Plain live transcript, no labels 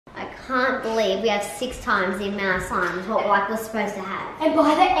can't believe we have 6 times the amount of slime as what we're supposed to have. And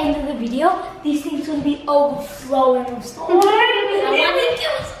by the end of the video, these things will be overflowing with slime. I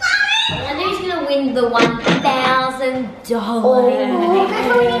wonder who's going to win the $1,000. Oh, that's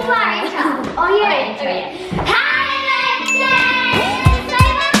what we need to our intro. Oh yeah. Okay.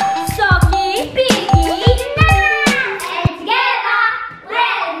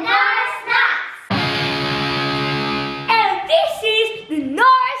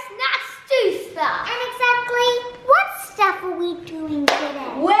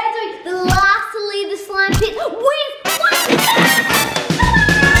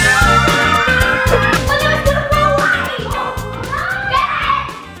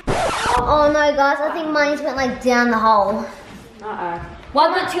 Guys, I think mine's went like down the hole.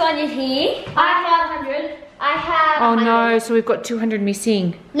 One got 200 here. I have 500. I have. Oh no! So we've got 200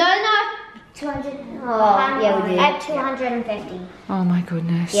 missing. No. 200. Oh, yeah, we do. I have 250. Oh my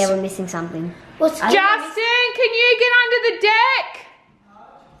goodness. Yeah, we're missing something. Justin, can you get under the deck?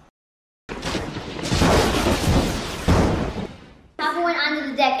 Papa went under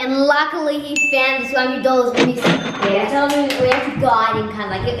the deck, and luckily he found this $100 missing. Yeah, so we had to guide him, kind of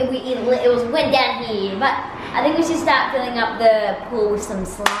like it went down here, but I think we should start filling up the pool with some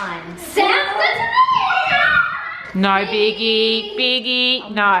slime. Sounds good to me. No,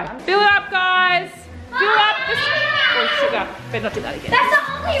 Biggie, no. Fill it up, guys. Fill up the sugar. Better not do that again. That's the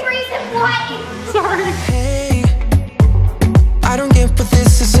only reason why. Sorry. Hey, I don't get what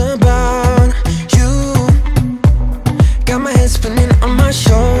this is about. You got my head spinning on my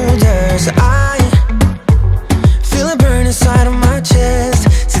shoulders. I feel a burn inside of my chest.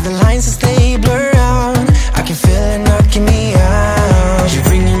 See the lines as they blur out. I can feel it knocking me out. You're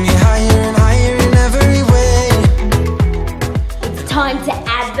bringing me higher and higher in every way. It's time to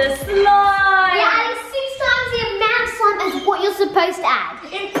add the slime. We're adding 6 times the amount of slime as what you're supposed to add.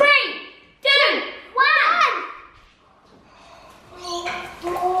 In 3, 2, 1.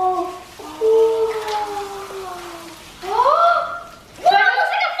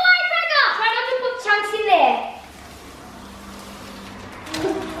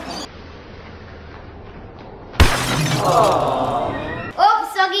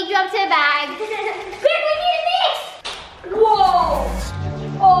 Oh, Soggy dropped her bag. Quick, we need a mix! Whoa!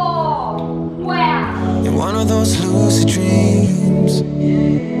 Oh, wow. In one of those lucid dreams,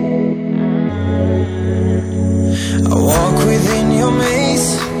 I walk within your maze.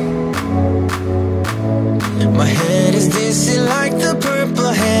 My head is dizzy like the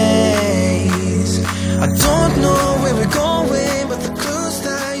purple haze. I don't know where we're going, but the clues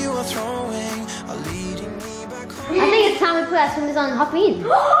that you are throwing are leading me back home. I think it's time we put our swimmers on and hop in. Oh,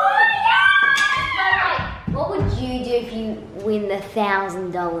 yeah! What would you do if you win the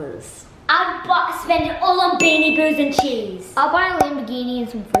 $1,000? I'd spend it all on Beanie Boos and cheese. I'll buy a Lamborghini and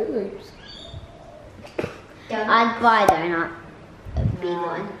some Fruit Loops. I'd buy a donut, a big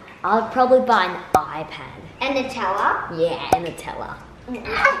one. I'd probably buy an iPad. And Nutella. Yeah, and Nutella.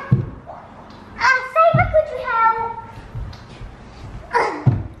 Saber, could you help?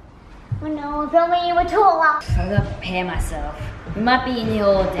 Oh no, if only you were taller. I've got to prepare myself. We might be in here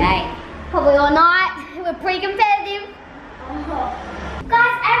all day. Probably all night. We're pretty competitive.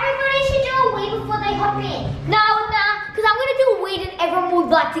 Guys, everybody should do a wee before they hop in. No, because I'm going to do a wee and everyone would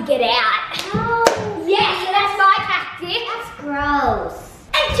like to get out. Oh, yes, so that's my tactic. That's gross.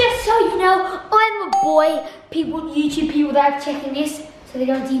 And just so you know, I'm a boy. YouTube people that are checking this, so they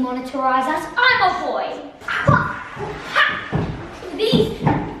don't demonetize us. I'm a boy. Some of these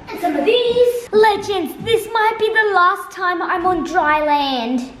and some of these. Legends, this might be the last time I'm on dry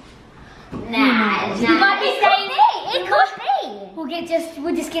land. Nah. You might be saying it could be.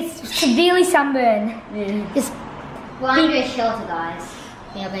 We'll just get severely sunburned. Yeah. Just We're under a shelter, guys.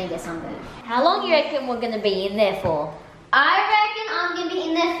 We're not going to get sunburned. How long do you reckon we're going to be in there for? I reckon I'm going to be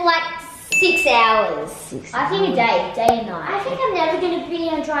in there for like 6 hours. I think a day and night. I think I'm never going to be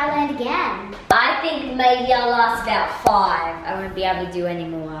on dry land again. I think maybe I'll last about 5. I won't be able to do any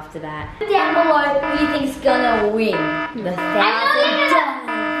more after that. Down below, Who do you think's gonna win the $1,000?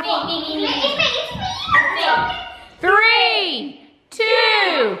 It's me. 3, 2,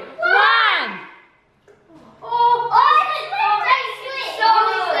 1.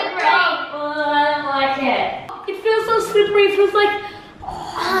 It feels so slippery. It feels like,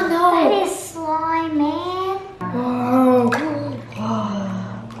 oh no. That is slime, man.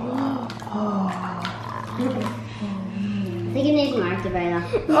 I think it needs an activator.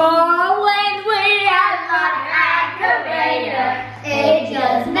 Oh, when we have an activator, it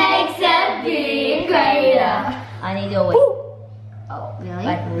just makes a big crater. I need to wait. Oh, really?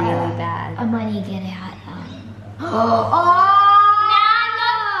 Like really bad. I might need to get out. Oh.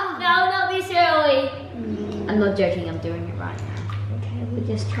 No. not joking, I'm doing it right now. Okay, we'll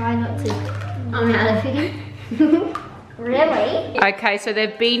just try not to. I'm out of fitting. Really? Okay, so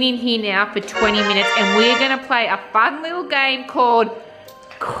they've been in here now for 20 minutes and we're gonna play a fun little game called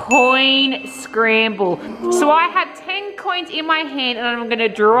Coin Scramble. So I have 10 coins in my hand and I'm gonna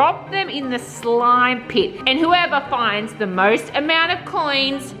drop them in the slime pit. And whoever finds the most amount of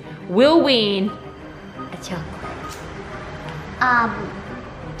coins will win A chocolate.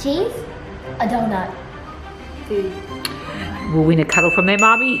 Cheese? A donut. Food. will win a cuddle from their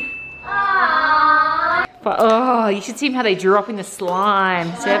mummy. But, oh, you should see how they drop in the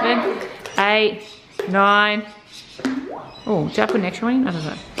slime. 7, 8, 9. Oh, did I put an extra one in? I don't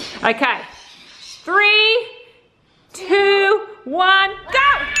know. Okay. 3, 2, 1, go!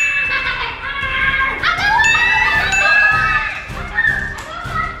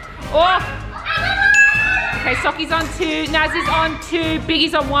 Oh! Okay, Soki's on 2, Naz is on 2,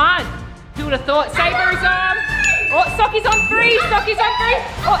 Biggie's on 1. Who would have thought? Saber is on. Oh, Soki's on 3, Soki's on 3.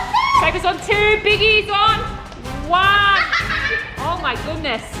 Oh, Saber's on 2, Biggie's on 1. Oh my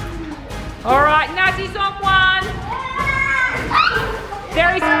goodness. All right, Nazi's on 1.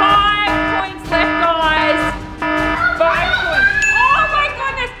 There is 5 points left, guys. 5 points. Oh my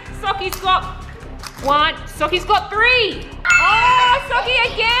goodness. Soki's got 1. Soki's got 3. Oh, Soki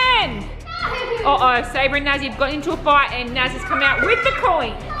again. Uh-oh, Saber and Nazi have got into a fight and Naz has come out with the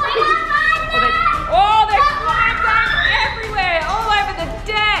coin. Oh, they're flying down everywhere, all over the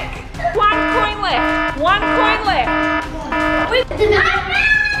deck. 1 coin left. 1 coin left.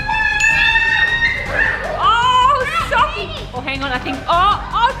 Oh, Soki. Oh, hang on, I think.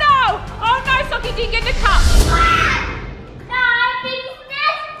 Oh no. Oh no, Soki didn't get the cup.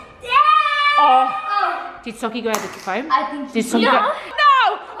 Oh. Did Soki go out of the foam? I think Did Soki go? No!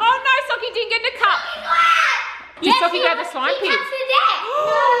 Oh no, Soki didn't get the cup. Did Soki go to the slime pit?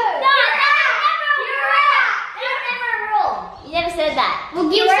 You never said that. We'll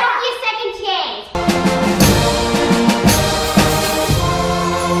give Sophie a second chance.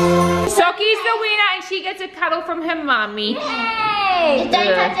 Soki's the winner and she gets a cuddle from her mummy. Yay!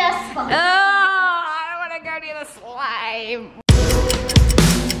 Don't touch us. Oh, I don't want to go near the slime.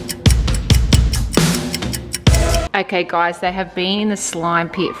 Okay guys, they have been in the slime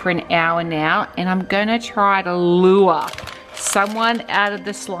pit for an hour now and I'm gonna try to lure someone out of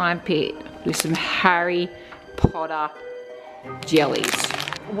the slime pit with some Harry Potter jellies.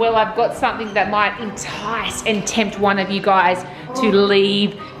 Well, I've got something that might entice and tempt one of you guys to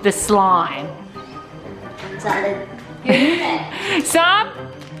leave the slime. Some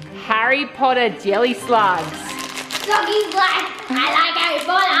Harry Potter jelly slugs. Sophie's like, I like Harry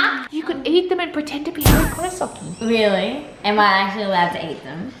Potter. You could eat them and pretend to be Harry Potter, Soki. Really? Am I actually allowed to eat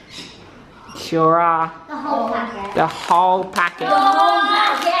them? Sure are. The whole packet. The whole packet. The whole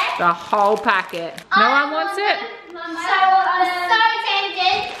packet? The whole packet. No one wants it? I'm so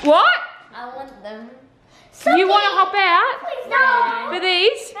tempted. What? I want them. You want to hop out No. for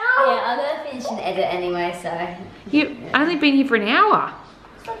these? No. Yeah, I'm gonna finish an edit anyway, so. You've only been here for an hour.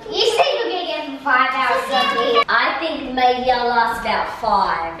 You said you're going to get them for 5 hours, Sophie. I think maybe I'll last about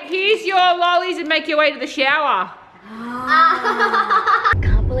 5. Here's your lollies and make your way to the shower. I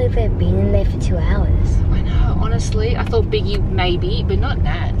can't believe they've been in there for 2 hours. I know, honestly, I thought Biggie maybe, but not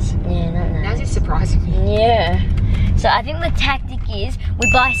Naz. Yeah, not Naz is surprising me. Yeah. So I think the tactic is we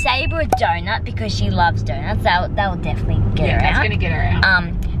buy Saber a donut because she loves donuts. That will definitely get her That's out. gonna get her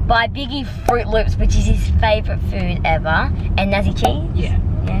out. Buy Biggie Fruit Loops, which is his favourite food ever, and Nazi cheese. Yeah.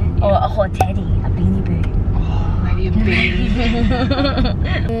 Yeah. Or a hot teddy, a beanie boo. Oh, maybe a Biggie.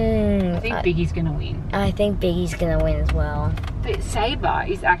 I I think Biggie's gonna win. think Biggie's gonna win as well. But Saber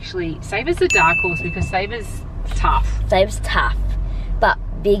is actually, Saber's the dark horse because Saber's tough. Saber's tough, but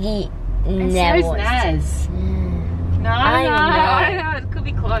Biggie And never so's wants to. Naz. No, I no, it could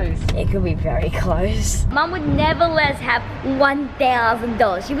be close. It could be very close. Mum would never let us have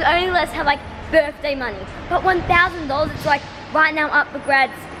 $1,000. She would only let us have like birthday money. But $1,000, it's like right now up for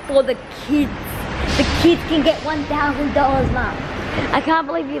grabs for the kids. The kids can get $1,000, Mum. I can't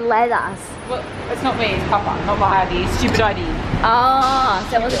believe you let us. Well, it's not me, it's Papa, not my idea, stupid idea. Oh,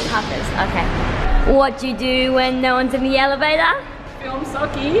 so it wasn't Papa's. Okay. What do you do when no one's in the elevator? Film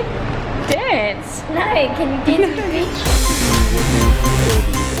Soki. Dance. No, can you dance with me?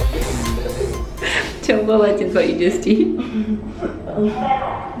 Tell the legends what you just did.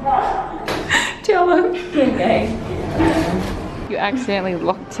 Tell them. Okay. You accidentally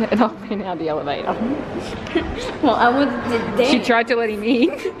locked it up in the elevator. Well, I wanted to dance. She tried to let him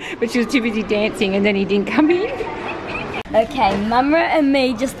in, but she was too busy dancing and then he didn't come in. Okay, Mama and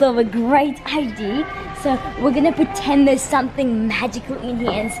me just thought of a great idea. So we're gonna pretend there's something magical in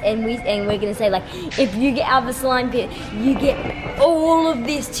here, and we're gonna say like, if you get out of the slime pit, you get all of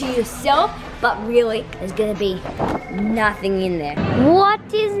this to yourself. But really, there's gonna be nothing in there. What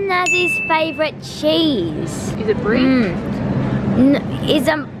is Nazzie's favorite cheese? Is it brie? Is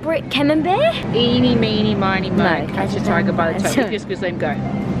camembert? Eeny, meeny, miny, mo. No, Catch a tiger by the toe. Just let him go.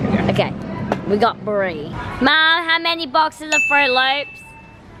 Okay, we got brie. Mom, how many boxes of Fruit Loops?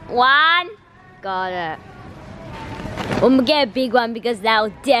 1. Got it. I'm gonna get a big one because that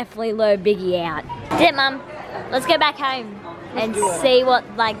will definitely lure Biggie out. That's it, Mum. Let's go back home and see what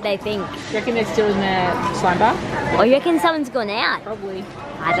like they think. Do you reckon they're still in the slime bar? Or you reckon someone's gone out? Probably.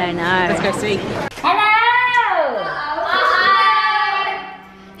 I don't know. Let's go see. Hello!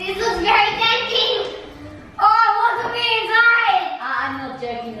 This looks very tempting. Oh, what's going inside? I'm not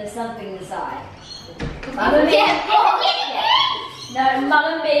joking, there's something inside. No, Mum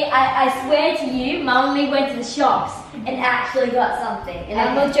and me, I swear to you, Mum and me went to the shops and actually got something. And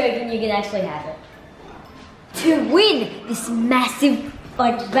I'm not joking, you can actually have it. To win this massive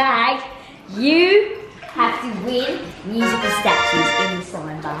bag, you have to win musical statues in the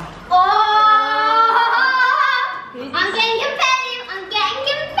slime bar. Oh! I'm getting competitive. I'm getting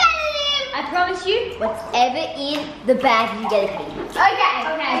competitive. I promise you, whatever in the bag, you get a piece. Okay.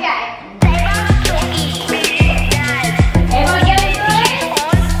 Everyone get it?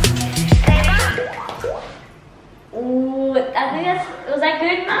 Ooh, I think was that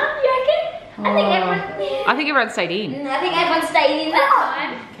good, Mum? You reckon? I think everyone stayed in. I think everyone stayed in that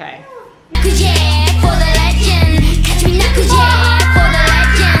time. Okay. For the legend. Catch me knuckles, for the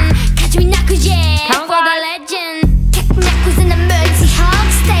legend. Catch me knuckles, Come for on. the legend. Knuckles in emergency hug.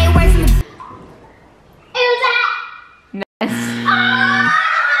 Stay away from the. It was that.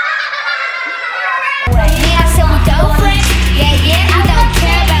 Yeah, so we go for it. Yeah, I don't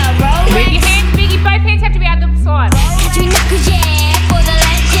care about road. Move your hands, Biggie. Both hands have to be out of the slime. Catch me knuckles, for the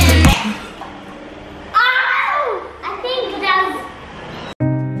legend. I think that was.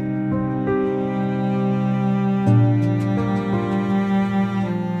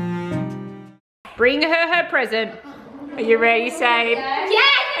 Bring her present. Are you ready, Sade?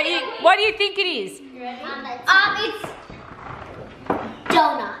 Yes! What do you think it is? It's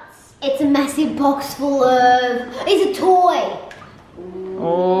donuts. It's a massive box full of. It's a toy.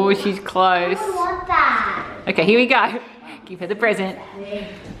 Oh, she's close. I want that. Okay, here we go. Give her the present. One.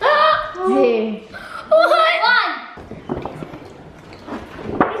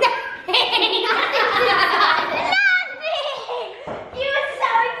 You were so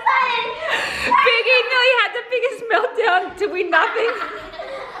excited. Biggie nearly had the biggest meltdown to win nothing.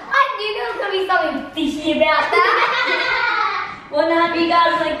 I knew there was going to be something fishy about that. Well, now you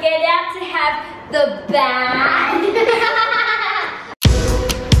guys want to get out to have the bag.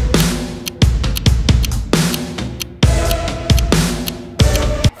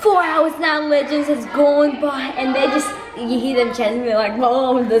 4 hours now, Legends has gone by, and they're just, you hear them chatting, they're like,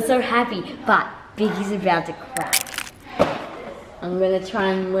 oh, they're so happy. But Biggie's about to crack. I'm gonna try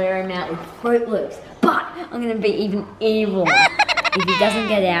and lure him out with Fruit Loops, but I'm gonna be even evil. If he doesn't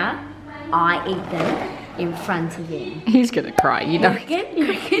get out, I eat them in front of him. He's gonna cry, you know. You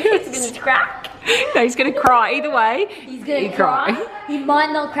reckon he's gonna crack? No, he's gonna cry either way. He's gonna cry. He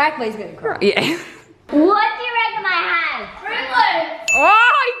might not crack, but he's gonna cry. Yeah. What do you reckon I have? Fruit Loops.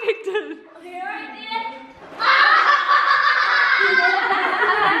 Oh, he picked it. Here I did.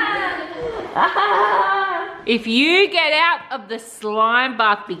 If you get out of the slime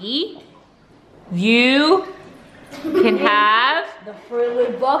bath, Biggie, you can have The Fruit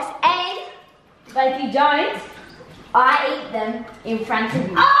Loop box, and but if you don't, I eat them in front of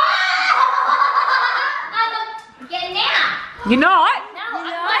you. I'm getting out. You're not? No, I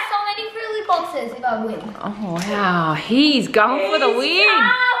buy so many Fruit Loop boxes if I win. Oh wow, he's going for the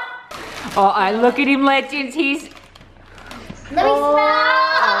win. Oh, look at him, Legends. He's Let me smell.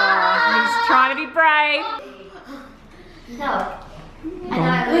 he's trying to be brave. No. I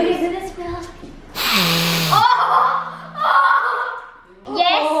know. Look at this smell.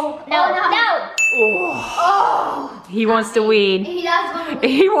 Yes. No. He wants to win. He does want to.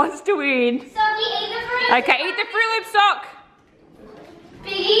 He wants to win. So you eat the Fruit Loop. Okay, eat the Fruit Loop sock.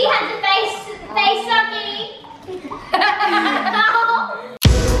 Biggie has the face sucky.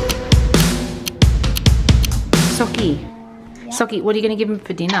 Socky, what are you going to give him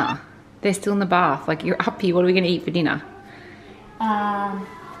for dinner? They're still in the bath. Like, you're up here. What are we going to eat for dinner?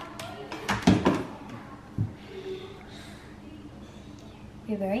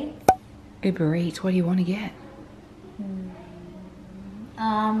 Uber Eats. Uber Eats. What do you want to get?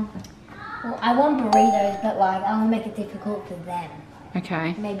 Well, I want burritos, but like, I want to make it difficult for them.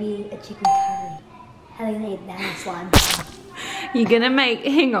 Okay. Maybe a chicken curry. How are they gonna eat that slime? You're gonna make,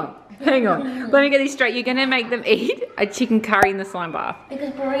 hang on. Let me get this straight. You're gonna make them eat a chicken curry in the slime bath.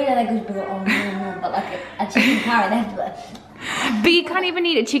 Because burrito, they go, oh no, but like a chicken curry, they have to. But you can't even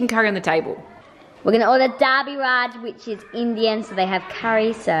eat a chicken curry on the table. We're gonna order Darby Raj, which is Indian, so they have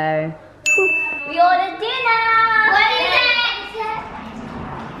curry, so. We ordered dinner! What is it?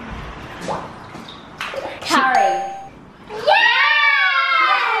 Curry. Yay!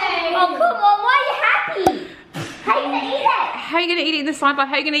 Oh, come on, why are you happy? How are you gonna eat it? How are you gonna eat it in the slime bath?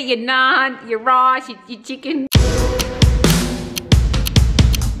 How are you gonna eat your naan, your rice, your chicken?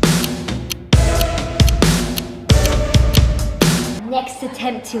 Next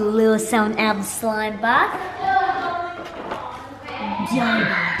attempt to lure someone out of the slime bath.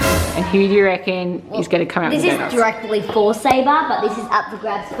 And who do you reckon is going to come out This with is donuts? directly for Saber, but this is up for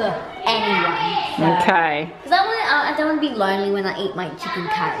grabs for anyone. So. Okay. Because I don't want to be lonely when I eat my chicken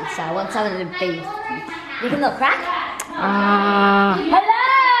curry, so I want someone to be. You can look crack? Hello!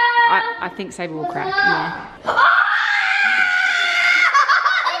 I think Saber will crack, yeah.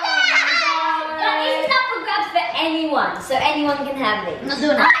 This is up for grabs for anyone, so anyone can have these. I'm not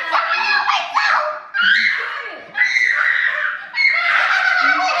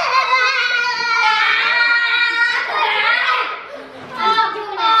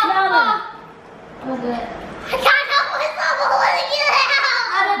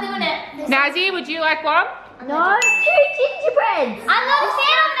doing it. Nazi, would you like one? No, 2 gingerbreads. I love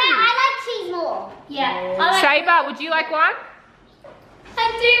cinnamon. I like cheese more. Yeah. Saber, would you like one? I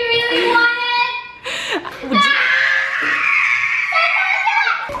do really want it. Would you...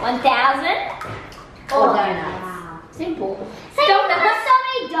 1,000. Or donuts. Wow. Simple. Donuts. There's so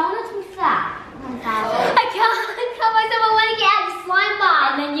many donuts with that. 1,000. I can't tell myself I want to get out of the slime bar.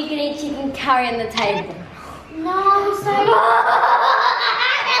 And then you can eat chicken curry on the table. No, I'm sorry.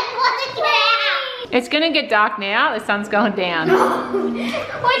 It's going to get dark now. The sun's going down. What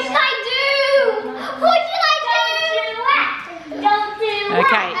should I do? What should I do? Don't do that.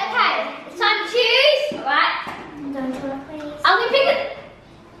 Okay. Okay. It's time to choose. Alright. Don't do it, please. I'm going to pick a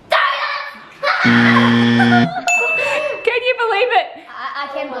donut. Can you believe it? I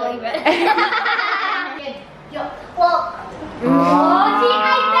can believe it. Well, she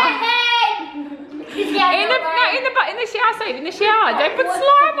ate the head. In the shower, Saber, in the shower. Don't put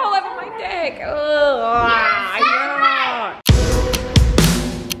slime all over my deck.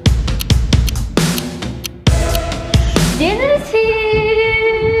 Dinner's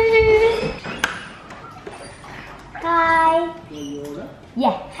here. Hi.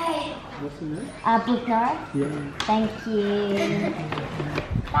 Yeah. Hey. What's the name? Blue Nora. Yeah. Thank you.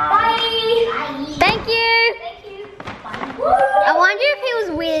 Bye. Thank you. I wonder if he was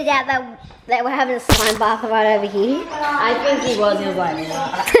weirded out that we're having a slime bath right over here. I think he was like,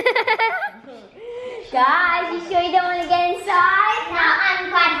 Guys, you sure you don't want to get inside? No, I'm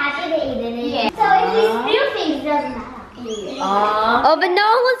quite happy to eat in it. Yeah. So if you spill things, it doesn't matter. Oh, but no one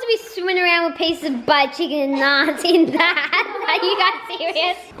wants to be swimming around with pieces of butt chicken and nuts in that. Are you guys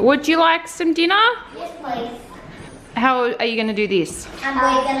serious? Would you like some dinner? Yes, please. How are you going to do this? And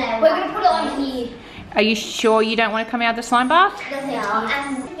we're gonna put it on here. Are you sure you don't want to come out of the slime bath?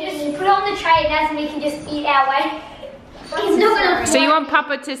 And just put it on the tray and we can just eat our way. It's not gonna. So you want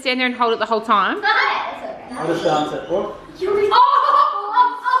Papa to stand there and hold it the whole time? I'll just dance it. What? Justin,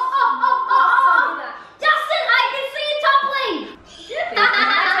 I can see it toppling.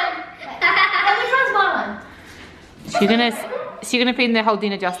 Which one's my one? So you're gonna feed them their whole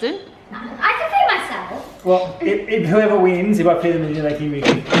dinner, Justin? I can feed myself. Well, if whoever wins, if I feed them the dinner, they can give me.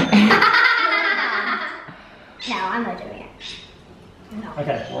 No, I'm not doing it.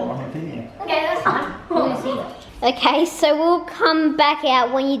 Okay, well, I'm not feeding you. Okay, that's fine. We're gonna see that. Okay, so we'll come back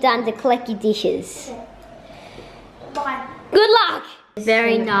out when you're done to collect your dishes. bye. Good luck!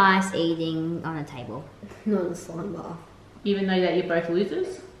 Very nice eating on a table. Not a slime bath. Even though that you're both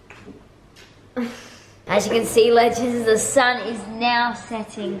losers? As you can see, legends, the sun is now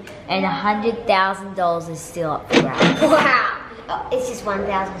setting and $100,000 is still up for grabs. Wow. Oh, it's just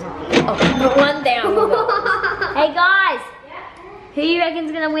 1,000 something. Oh, $1,000. Hey guys, who you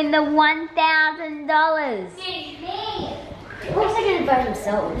reckon's gonna win the $1,000? Me. Of course they're gonna vote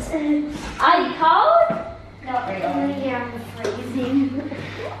themselves. Are you cold? Not really. Yeah, I'm freezing.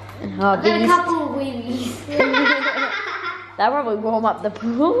 Oh, I've got a couple of weebies. That'll probably warm up the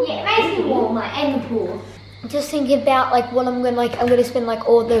pool. Yeah, it makes me warmer and the pool. Just thinking about like what I'm gonna spend like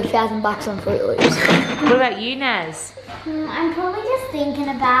all the $1,000 on Fruit Loops. What about you, Naz? I'm probably just thinking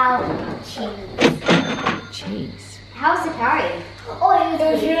about cheese. Cheese. How's the curry? Oh, it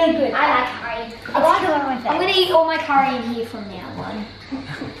was really good. I like curry. I'm gonna eat all my curry in here from now on.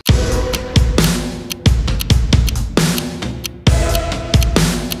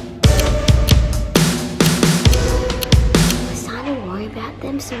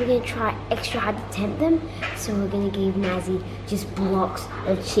 So we're gonna try extra hard to tempt them. So we're gonna give Mazzy just blocks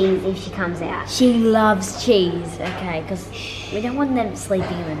of cheese if she comes out. She loves cheese, okay? Because we don't want them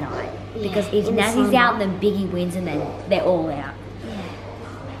sleeping in the night. Yeah, because if Mazzy's out, then Biggie wins, and then they're all out.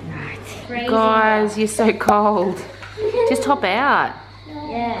 Yeah. Right. Guys, you're so cold. Just hop out.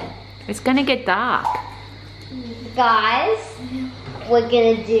 Yeah. It's gonna get dark. Guys, we're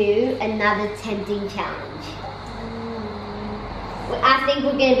gonna do another tempting challenge. I think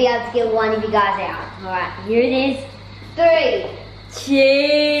we're gonna be able to get one of you guys out. Alright, here it is. 3.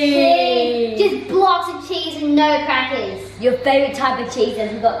 Cheese! Just blocks of cheese and no crackers. Your favourite type of cheese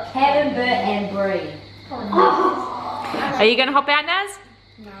is we've got Kevin, Bert and Brie. Are you gonna hop out, Naz?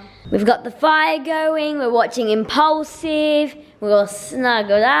 No. We've got the fire going, we're watching Impulsive, we're all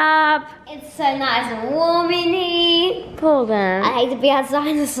snuggled up. It's so nice and warm in here. Poor them. I hate to be outside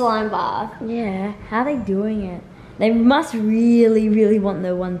in the slime bath. Yeah, how are they doing it? They must really, really want the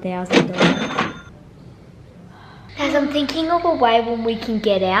 $1,000. As I'm thinking of a way when we can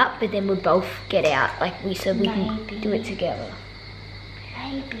get out, but then we both get out, like we can do it together.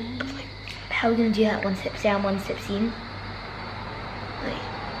 Maybe. How are we gonna do that? 1 step down, 1 step in.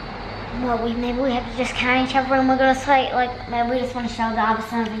 Well, maybe we have to just carry each other and we're gonna say, like, maybe we just want to show the other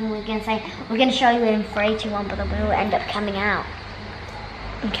something and we're gonna say, we're gonna show you in 3, 2, 1, but then we'll end up coming out.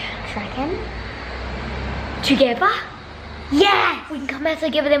 Okay. Reckon? Together? Yeah! We can come out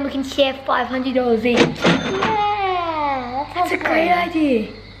together, then we can share $500 each. Yeah, That's a great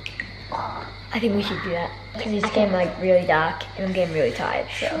idea. I think we should do that. Because it's getting like really dark and I'm getting really tired.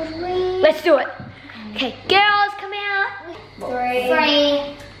 So. Should we? Let's do it. Okay, girls, come out.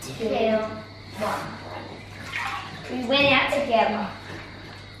 3, 2, 1. We went out together.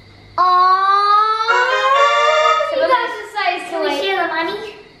 Oh, you guys are so sweet. Can we share the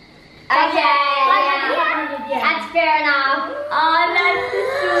money? Okay, Yeah. that's fair enough. Oh, that's so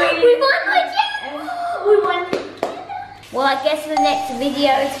sweet. We won We won. Well, I guess the next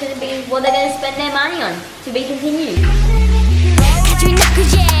video is going to be what they're going to spend their money on. To be continued.